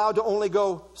will be allowed to only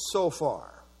go so far.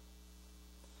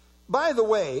 By the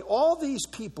way, all these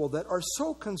people that are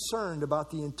so concerned about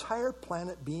the entire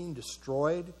planet being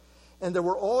destroyed and that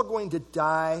we're all going to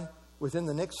die within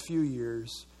the next few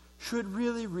years should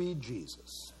really read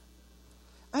Jesus.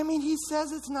 I mean, he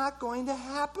says it's not going to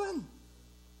happen.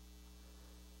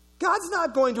 God's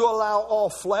not going to allow all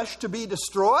flesh to be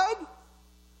destroyed.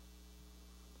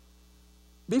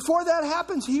 Before that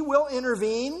happens, he will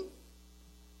intervene.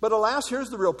 But alas, here's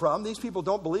the real problem. These people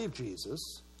don't believe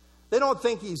Jesus. They don't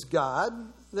think he's God.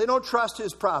 They don't trust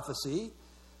his prophecy.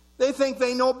 They think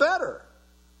they know better.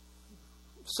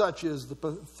 Such is the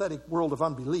pathetic world of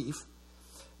unbelief.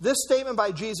 This statement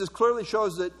by Jesus clearly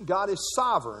shows that God is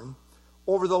sovereign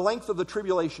over the length of the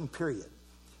tribulation period.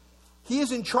 He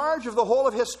is in charge of the whole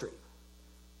of history.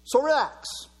 So relax.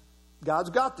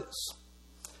 God's got this.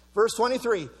 Verse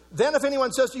 23, then if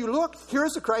anyone says to you, look, here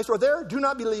is the Christ, or there, do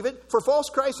not believe it, for false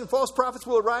Christs and false prophets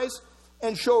will arise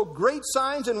and show great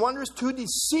signs and wonders to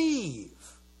deceive,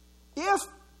 if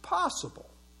possible,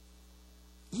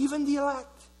 even the elect.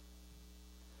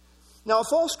 Now, a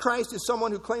false Christ is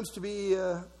someone who claims to be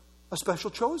a special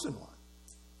chosen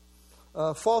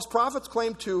one. False prophets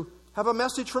claim to have a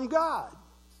message from God.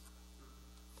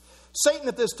 Satan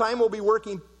at this time will be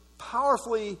working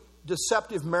powerfully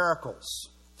deceptive miracles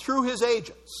through his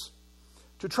agents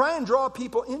to try and draw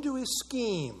people into his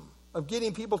scheme of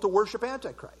getting people to worship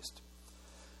Antichrist.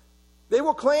 They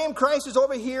will claim Christ is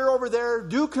over here, over there,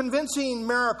 do convincing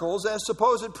miracles as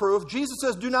supposed proof. Jesus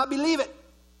says, do not believe it.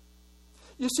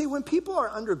 You see, when people are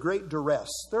under great duress,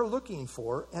 they're looking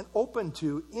for and open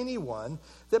to anyone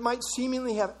that might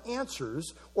seemingly have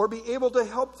answers or be able to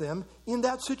help them in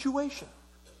that situation.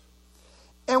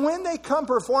 And when they come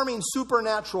performing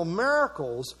supernatural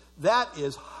miracles, that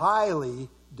is highly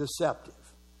deceptive.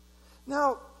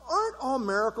 Now, aren't all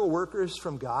miracle workers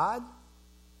from God?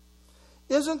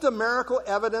 Isn't the miracle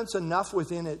evidence enough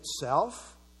within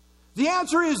itself? The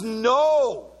answer is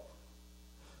no.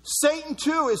 Satan,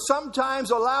 too, is sometimes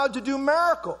allowed to do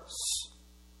miracles.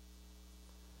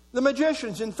 The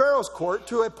magicians in Pharaoh's court,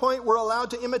 to a point, were allowed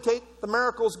to imitate the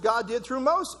miracles God did through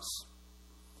Moses.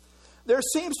 There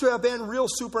seems to have been real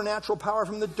supernatural power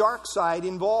from the dark side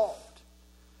involved.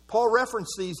 Paul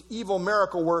referenced these evil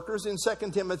miracle workers in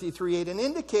 2 Timothy 3:8 and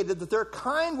indicated that their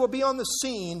kind will be on the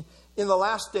scene in the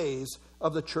last days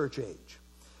of the church age.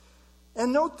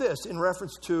 And note this in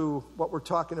reference to what we're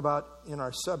talking about in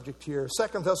our subject here.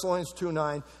 2 Thessalonians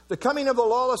 2:9, the coming of the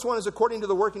lawless one is according to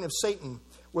the working of Satan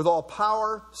with all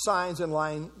power, signs, and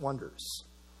lying wonders.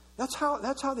 That's how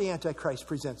the Antichrist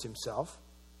presents himself.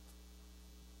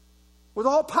 With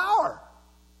all power.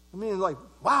 I mean, like,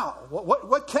 wow,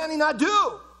 what can he not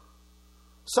do?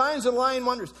 Signs and lying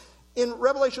wonders. In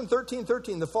Revelation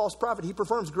 13:13, the false prophet, he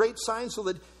performs great signs so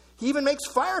that he even makes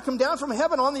fire come down from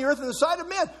heaven on the earth and the sight of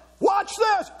men. Watch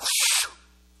this!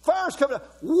 Fire's coming down.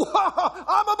 Whoa,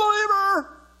 I'm a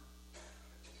believer!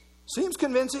 Seems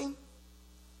convincing.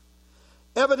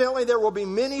 Evidently, there will be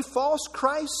many false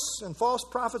Christs and false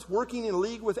prophets working in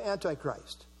league with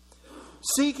Antichrist,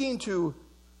 seeking to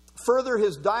further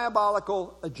his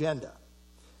diabolical agenda.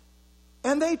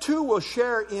 And they too will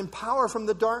share in power from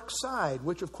the dark side,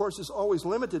 which of course is always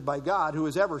limited by God, who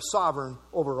is ever sovereign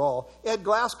over all. Ed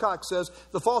Glasscock says,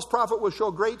 the false prophet will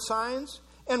show great signs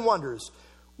and wonders,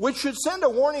 which should send a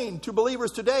warning to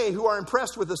believers today who are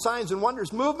impressed with the signs and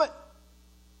wonders movement.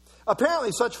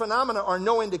 Apparently, such phenomena are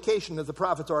no indication that the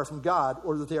prophets are from God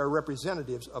or that they are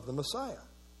representatives of the Messiah.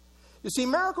 You see,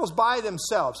 miracles by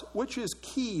themselves, which is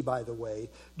key, by the way,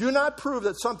 do not prove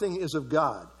that something is of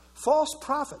God. False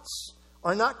prophets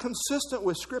are not consistent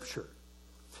with Scripture,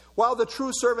 while the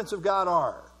true servants of God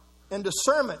are. And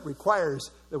discernment requires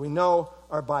that we know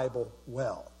our Bible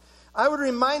well. I would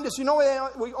remind us,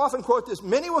 we often quote this,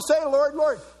 many will say, Lord,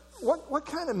 Lord. What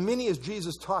kind of many is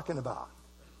Jesus talking about?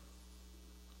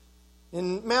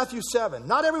 In Matthew 7,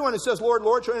 not everyone who says, Lord,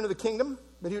 Lord, shall enter the kingdom,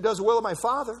 but he who does the will of my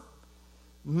Father.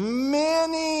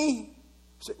 Many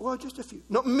say, well, just a few.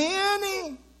 No,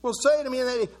 many will say to me in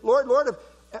that day, Lord, Lord,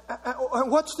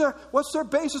 what's their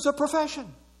basis of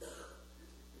profession?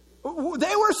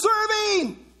 They were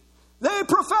serving. They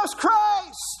professed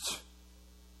Christ.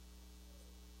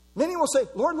 Many will say,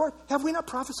 Lord, Lord, have we not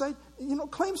prophesied?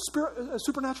 Claim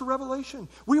supernatural revelation.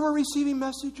 We were receiving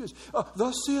messages.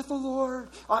 Thus saith the Lord.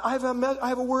 I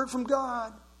have a word from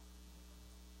God.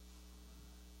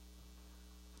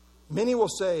 Many will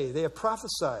say they have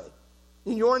prophesied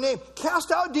in your name, cast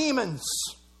out demons,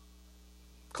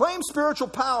 claim spiritual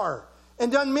power, and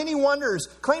done many wonders,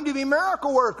 claim to be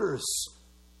miracle workers.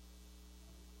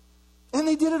 And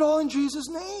they did it all in Jesus'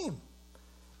 name.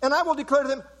 And I will declare to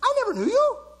them, I never knew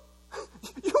you.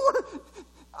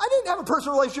 I didn't have a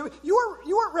personal relationship. You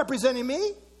weren't representing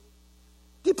me.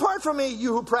 Depart from me,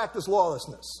 you who practice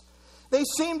lawlessness. They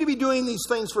seem to be doing these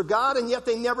things for God, and yet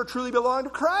they never truly belong to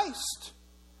Christ.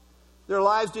 Their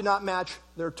lives do not match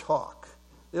their talk.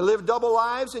 They live double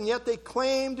lives, and yet they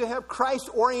claim to have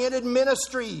Christ-oriented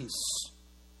ministries.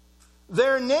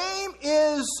 Their name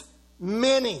is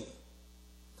many.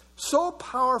 So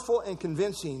powerful and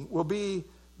convincing will be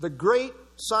the great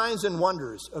signs and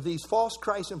wonders of these false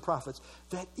Christs and prophets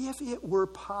that if it were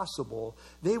possible,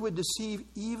 they would deceive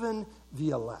even the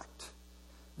elect.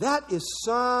 That is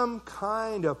some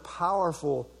kind of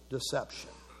powerful deception.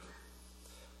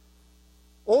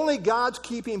 Only God's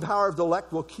keeping power of the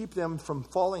elect will keep them from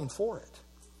falling for it.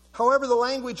 However, the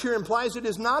language here implies it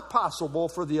is not possible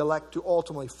for the elect to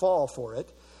ultimately fall for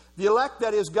it. The elect,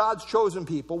 that is God's chosen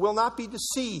people, will not be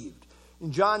deceived.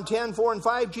 In John 10, 4 and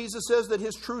 5, Jesus says that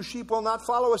his true sheep will not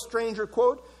follow a stranger,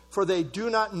 quote, for they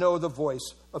do not know the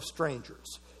voice of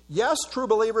strangers. Yes, true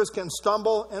believers can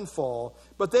stumble and fall,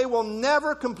 but they will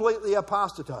never completely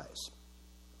apostatize.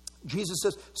 Jesus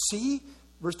says, see,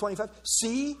 verse 25,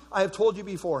 see, I have told you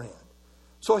beforehand.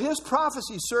 So his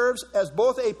prophecy serves as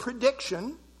both a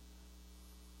prediction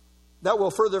that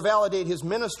will further validate his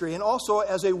ministry and also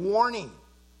as a warning.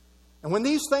 And when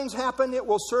these things happen, it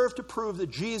will serve to prove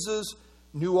that Jesus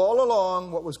knew all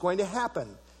along what was going to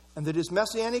happen and that his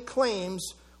messianic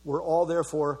claims were all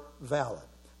therefore valid.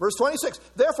 Verse 26,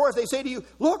 therefore if they say to you,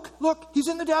 look, he's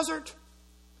in the desert,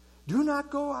 do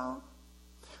not go out.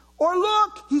 Or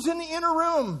look, he's in the inner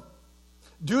room,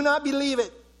 do not believe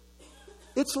it.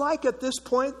 It's like at this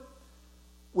point,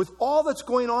 with all that's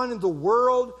going on in the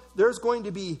world, there's going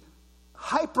to be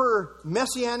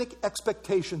hyper-messianic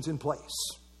expectations in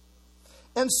place.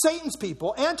 And Satan's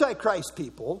people, Antichrist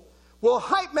people, will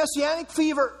hype messianic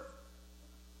fever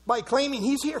by claiming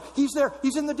he's here, he's there,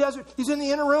 he's in the desert, he's in the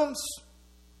inner rooms.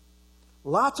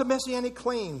 Lots of messianic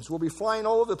claims will be flying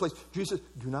all over the place. Jesus says,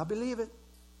 do not believe it.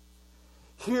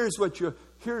 Here's where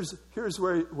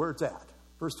it's at.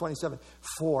 Verse 27,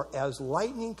 for as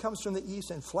lightning comes from the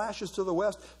east and flashes to the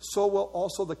west, so will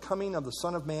also the coming of the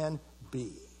Son of Man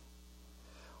be.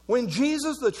 When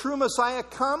Jesus, the true Messiah,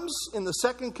 comes in the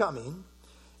second coming,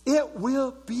 it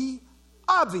will be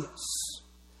obvious.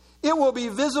 It will be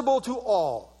visible to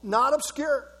all, not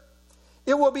obscure.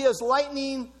 It will be as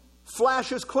lightning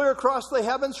flashes clear across the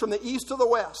heavens from the east to the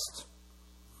west.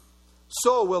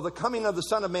 So will the coming of the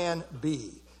Son of Man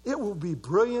be. It will be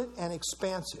brilliant and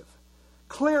expansive,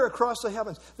 clear across the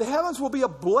heavens. The heavens will be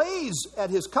ablaze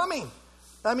at his coming.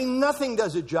 I mean, nothing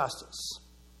does it justice.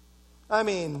 I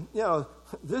mean,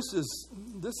 this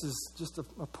is just a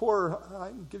poor,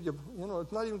 I give you,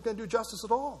 it's not even going to do justice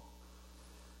at all.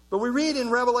 But we read in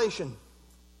Revelation,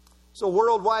 it's a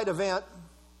worldwide event.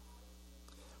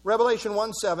 Revelation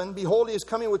 1:7, behold, he is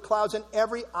coming with clouds, and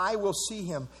every eye will see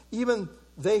him, even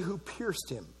they who pierced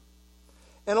him.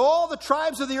 And all the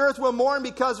tribes of the earth will mourn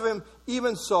because of him,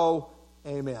 even so,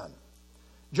 amen.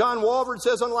 John Walvoord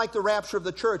says, unlike the rapture of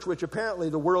the church, which apparently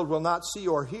the world will not see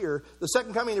or hear, the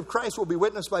second coming of Christ will be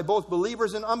witnessed by both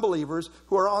believers and unbelievers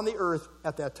who are on the earth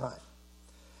at that time.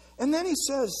 And then he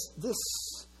says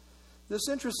this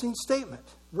interesting statement,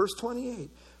 verse 28.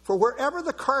 For wherever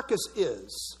the carcass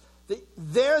is,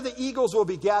 there the eagles will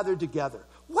be gathered together.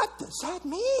 What does that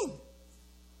mean?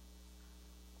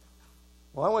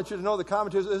 Well, I want you to know the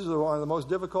commentators, this is one of the most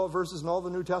difficult verses in all the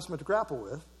New Testament to grapple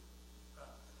with.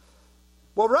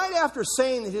 Well, right after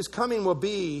saying that his coming will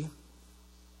be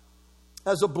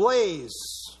as a blaze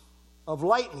of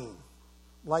lightning,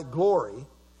 like glory,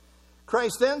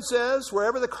 Christ then says,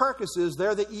 wherever the carcass is,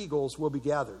 there the eagles will be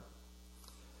gathered.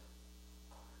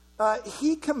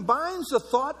 He combines the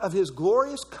thought of his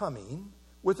glorious coming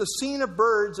with a scene of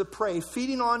birds of prey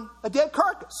feeding on a dead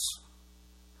carcass.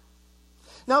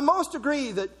 Now, most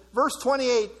agree that verse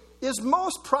 28 is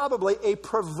most probably a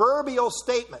proverbial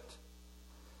statement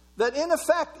that in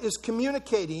effect is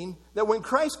communicating that when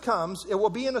Christ comes, it will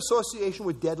be in association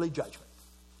with deadly judgment.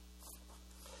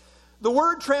 The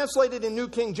word translated in New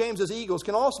King James as eagles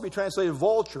can also be translated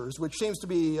vultures, which seems to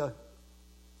be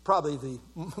probably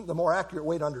the more accurate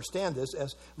way to understand this,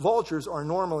 as vultures are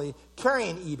normally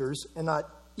carrion eaters and not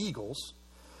eagles.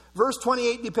 Verse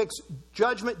 28 depicts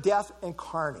judgment, death, and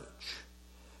carnage.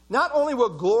 Not only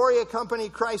will glory accompany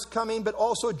Christ's coming, but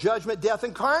also judgment, death,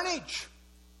 and carnage.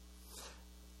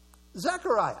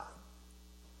 Zechariah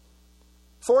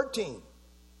 14.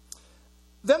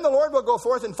 Then the Lord will go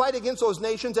forth and fight against those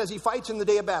nations as he fights in the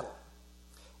day of battle.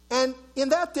 And in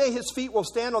that day his feet will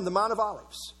stand on the Mount of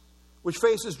Olives, which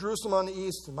faces Jerusalem on the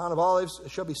east. The Mount of Olives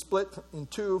shall be split in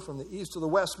two from the east to the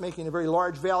west, making a very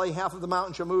large valley. Half of the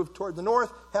mountain shall move toward the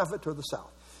north, half of it toward the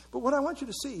south. But what I want you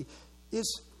to see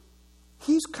is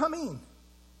he's coming,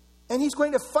 and he's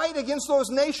going to fight against those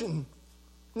nations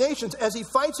as he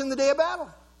fights in the day of battle.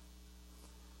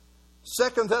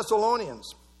 2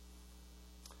 Thessalonians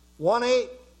 1:8.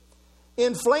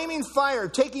 In flaming fire,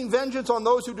 taking vengeance on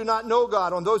those who do not know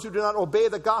God, on those who do not obey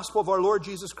the gospel of our Lord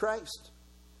Jesus Christ.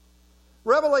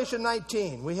 Revelation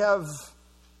 19, we have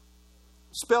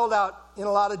spelled out in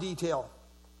a lot of detail.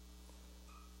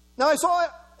 Now I saw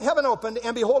heaven opened,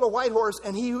 and behold, a white horse,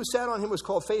 and he who sat on him was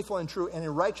called Faithful and True, and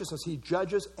in righteousness he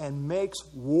judges and makes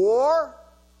war.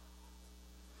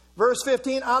 Verse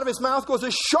 15, out of his mouth goes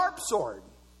a sharp sword,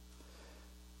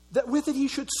 that with it he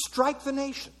should strike the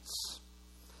nations.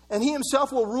 And he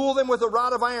himself will rule them with a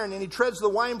rod of iron, and he treads the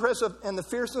winepress and the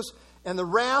fierceness and the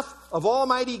wrath of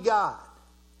Almighty God.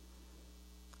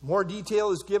 More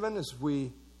detail is given as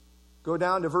we go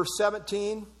down to verse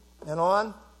 17 and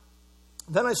on.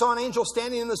 Then I saw an angel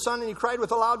standing in the sun, and he cried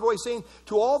with a loud voice, saying,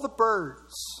 to all the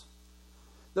birds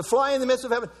that fly in the midst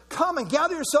of heaven, come and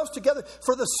gather yourselves together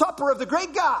for the supper of the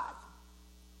great God,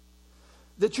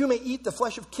 that you may eat the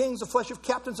flesh of kings, the flesh of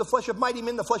captains, the flesh of mighty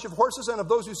men, the flesh of horses and of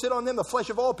those who sit on them, the flesh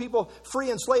of all people,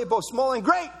 free and slave, both small and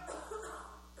great.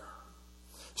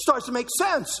 Starts to make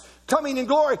sense. Coming in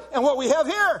glory. And what we have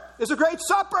here is a great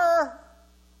supper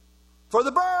for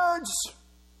the birds.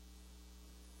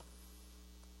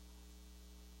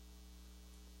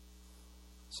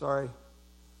 Sorry.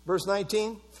 Verse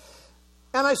 19.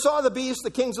 And I saw the beasts, the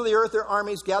kings of the earth, their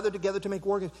armies gathered together to make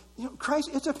war against. You know,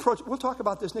 Christ, we'll talk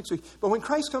about this next week. But when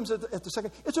Christ comes at the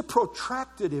second, it's a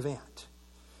protracted event.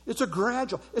 It's a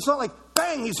gradual. It's not like,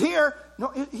 bang, he's here.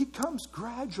 No, he comes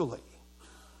gradually.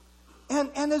 And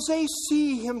as they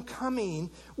see him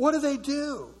coming, what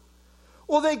do?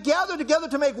 Well, they gather together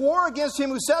to make war against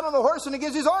him who sat on the horse and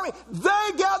against his army.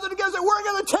 They gather together and say, we're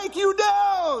going to take you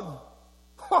down.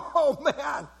 Oh,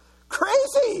 man.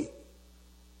 Crazy.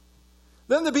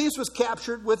 Then the beast was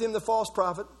captured, with him the false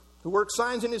prophet, who worked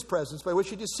signs in his presence, by which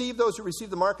he deceived those who received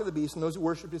the mark of the beast and those who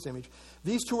worshipped his image.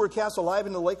 These two were cast alive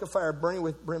in the lake of fire, burning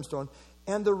with brimstone.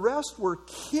 And the rest were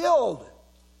killed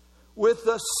with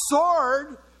the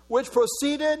sword which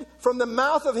proceeded from the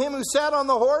mouth of him who sat on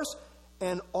the horse,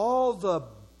 and all the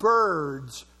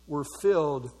birds were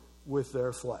filled with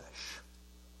their flesh.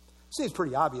 Seems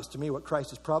pretty obvious to me what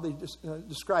Christ is probably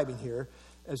describing here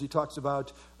as he talks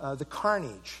about the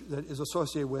carnage that is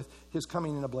associated with his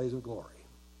coming in a blaze of glory.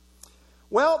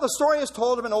 Well, the story is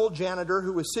told of an old janitor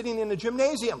who was sitting in a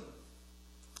gymnasium.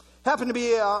 Happened to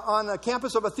be on the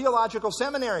campus of a theological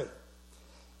seminary.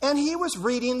 And he was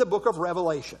reading the book of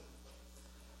Revelation.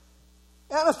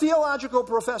 And a theological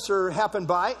professor happened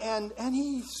by, and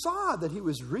he saw that he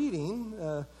was reading,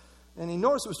 and he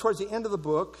noticed it was towards the end of the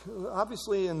book,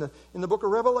 obviously in the book of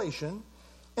Revelation.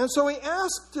 And so he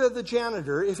asked the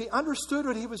janitor if he understood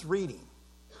what he was reading.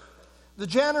 The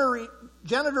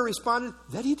janitor responded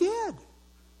that he did.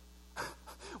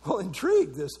 Well,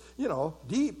 intrigued, this,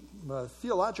 deep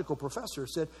theological professor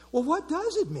said, well, what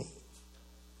does it mean?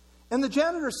 And the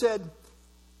janitor said,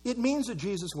 it means that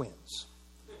Jesus wins.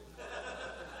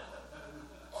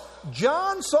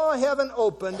 John saw heaven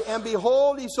opened, and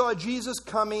behold, he saw Jesus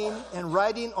coming and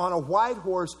riding on a white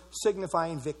horse,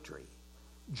 signifying victory.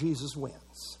 Jesus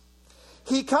wins.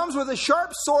 He comes with a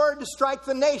sharp sword to strike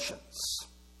the nations.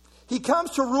 He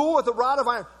comes to rule with a rod of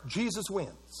iron. Jesus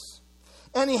wins.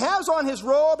 And he has on his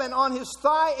robe and on his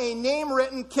thigh a name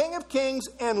written, King of Kings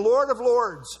and Lord of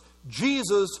Lords.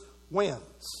 Jesus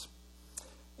wins.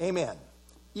 Amen.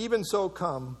 Even so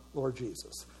come, Lord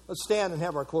Jesus. Let's stand and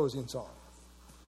have our closing song.